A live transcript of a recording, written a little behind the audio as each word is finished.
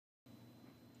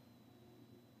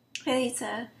Hi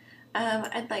Lisa,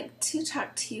 I'd like to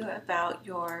talk to you about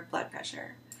your blood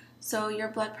pressure. So your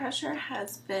blood pressure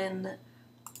has been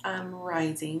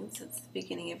rising since the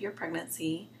beginning of your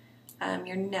pregnancy.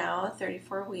 You're now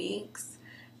 34 weeks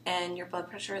and your blood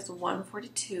pressure is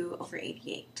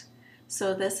 142/88.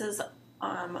 So this is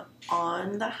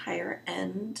on the higher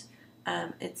end.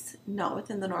 It's not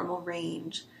within the normal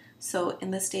range. So in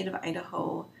the state of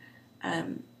Idaho,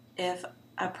 if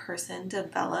a person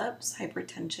develops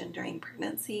hypertension during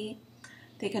pregnancy,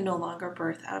 they can no longer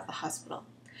birth out of the hospital.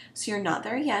 So you're not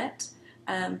there yet,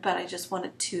 but I just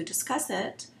wanted to discuss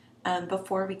it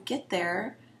before we get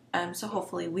there, so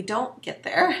hopefully we don't get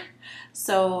there.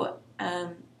 So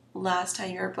last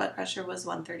time your blood pressure was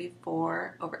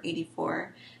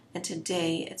 134/84, and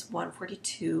today it's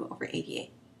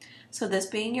 142/88. So this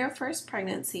being your first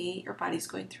pregnancy, your body's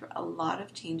going through a lot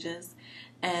of changes,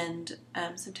 and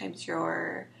sometimes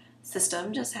your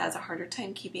system just has a harder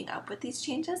time keeping up with these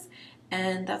changes,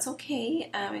 and that's okay.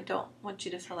 I don't want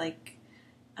you to feel like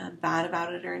bad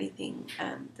about it or anything.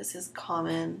 This is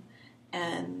common,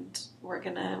 and we're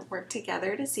gonna work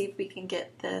together to see if we can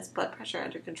get this blood pressure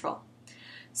under control.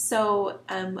 So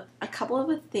a couple of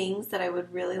the things that I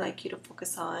would really like you to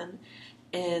focus on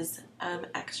is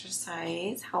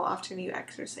exercise. How often are you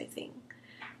exercising?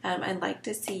 I'd like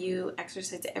to see you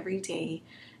exercise every day,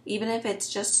 even if it's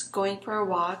just going for a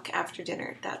walk after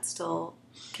dinner. That still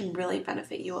can really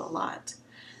benefit you a lot.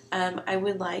 I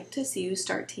would like to see you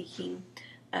start taking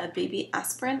baby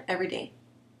aspirin every day.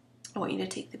 I want you to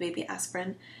take the baby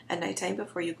aspirin at nighttime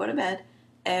before you go to bed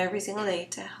every single day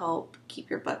to help keep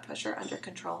your blood pressure under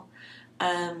control.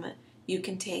 You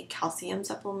can take calcium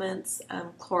supplements,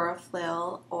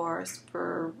 chlorophyll or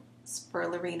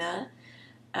spirulina.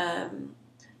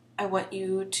 I want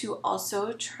you to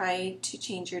also try to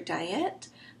change your diet.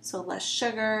 So less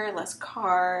sugar, less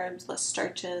carbs, less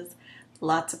starches,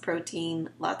 lots of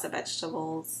protein, lots of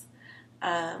vegetables.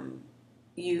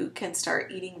 You can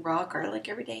start eating raw garlic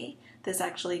every day. This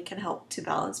actually can help to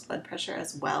balance blood pressure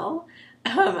as well.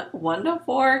 1 to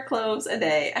 4 cloves a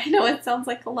day. I know it sounds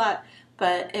like a lot,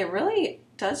 but it really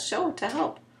does show to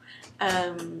help.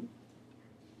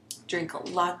 Drink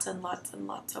lots and lots and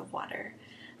lots of water.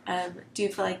 Do you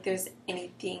feel like there's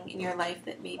anything in your life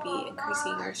that may be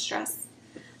increasing your stress?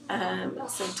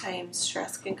 Sometimes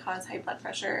stress can cause high blood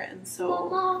pressure, and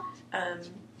so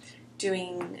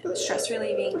doing stress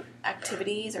relieving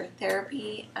activities or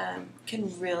therapy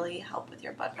can really help with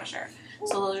your blood pressure.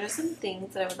 So those are some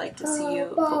things that I would like to see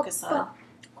you focus on.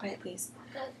 Quiet, please.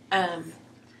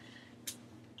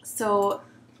 So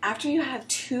after you have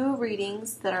 2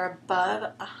 readings that are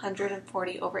above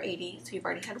 140/80, so you've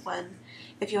already had one,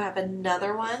 if you have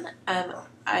another one,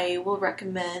 I will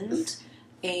recommend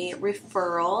a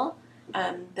referral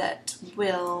that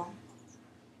will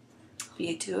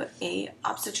be to a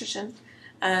obstetrician,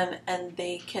 and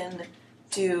they can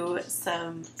do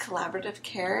some collaborative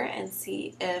care and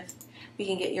see if we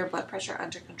can get your blood pressure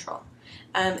under control.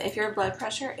 If your blood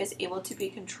pressure is able to be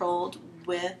controlled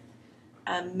with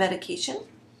medication,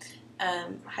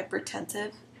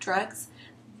 hypertensive drugs,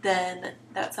 then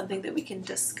that's something that we can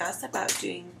discuss about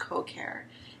doing co-care.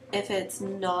 If it's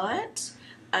not,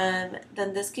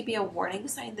 then this could be a warning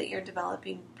sign that you're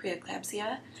developing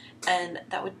preeclampsia, and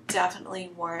that would definitely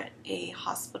warrant a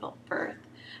hospital birth.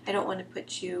 I don't want to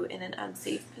put you in an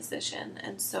unsafe position,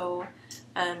 and so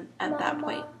at that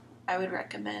point, I would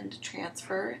recommend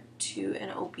transfer to an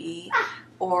OB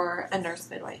or a nurse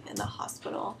midwife in the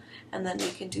hospital, and then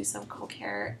we can do some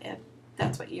co-care if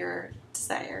that's what your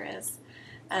desire is.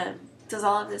 Does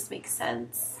all of this make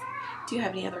sense? Do you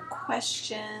have any other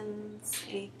questions?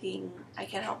 Anything I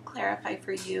can help clarify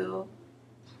for you?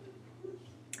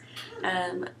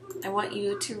 I want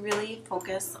you to really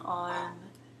focus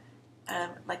on,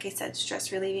 like I said,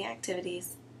 stress relieving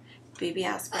activities, baby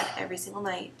aspirin every single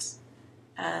night,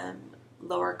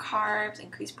 lower carbs,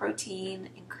 increase protein,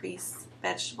 increase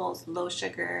vegetables, low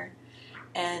sugar,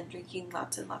 and drinking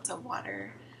lots and lots of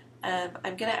water. I'm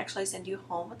going to actually send you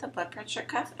home with a blood pressure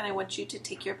cuff, and I want you to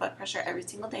take your blood pressure every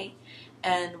single day,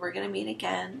 and we're going to meet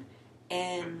again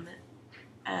in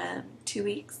 2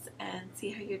 weeks and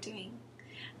see how you're doing.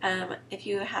 If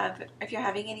you're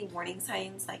having any warning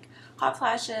signs like hot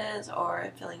flashes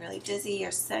or feeling really dizzy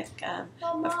or sick,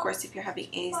 of course, if you're having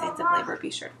any signs of labor, be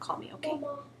sure to call me, okay?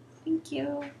 Thank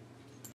you.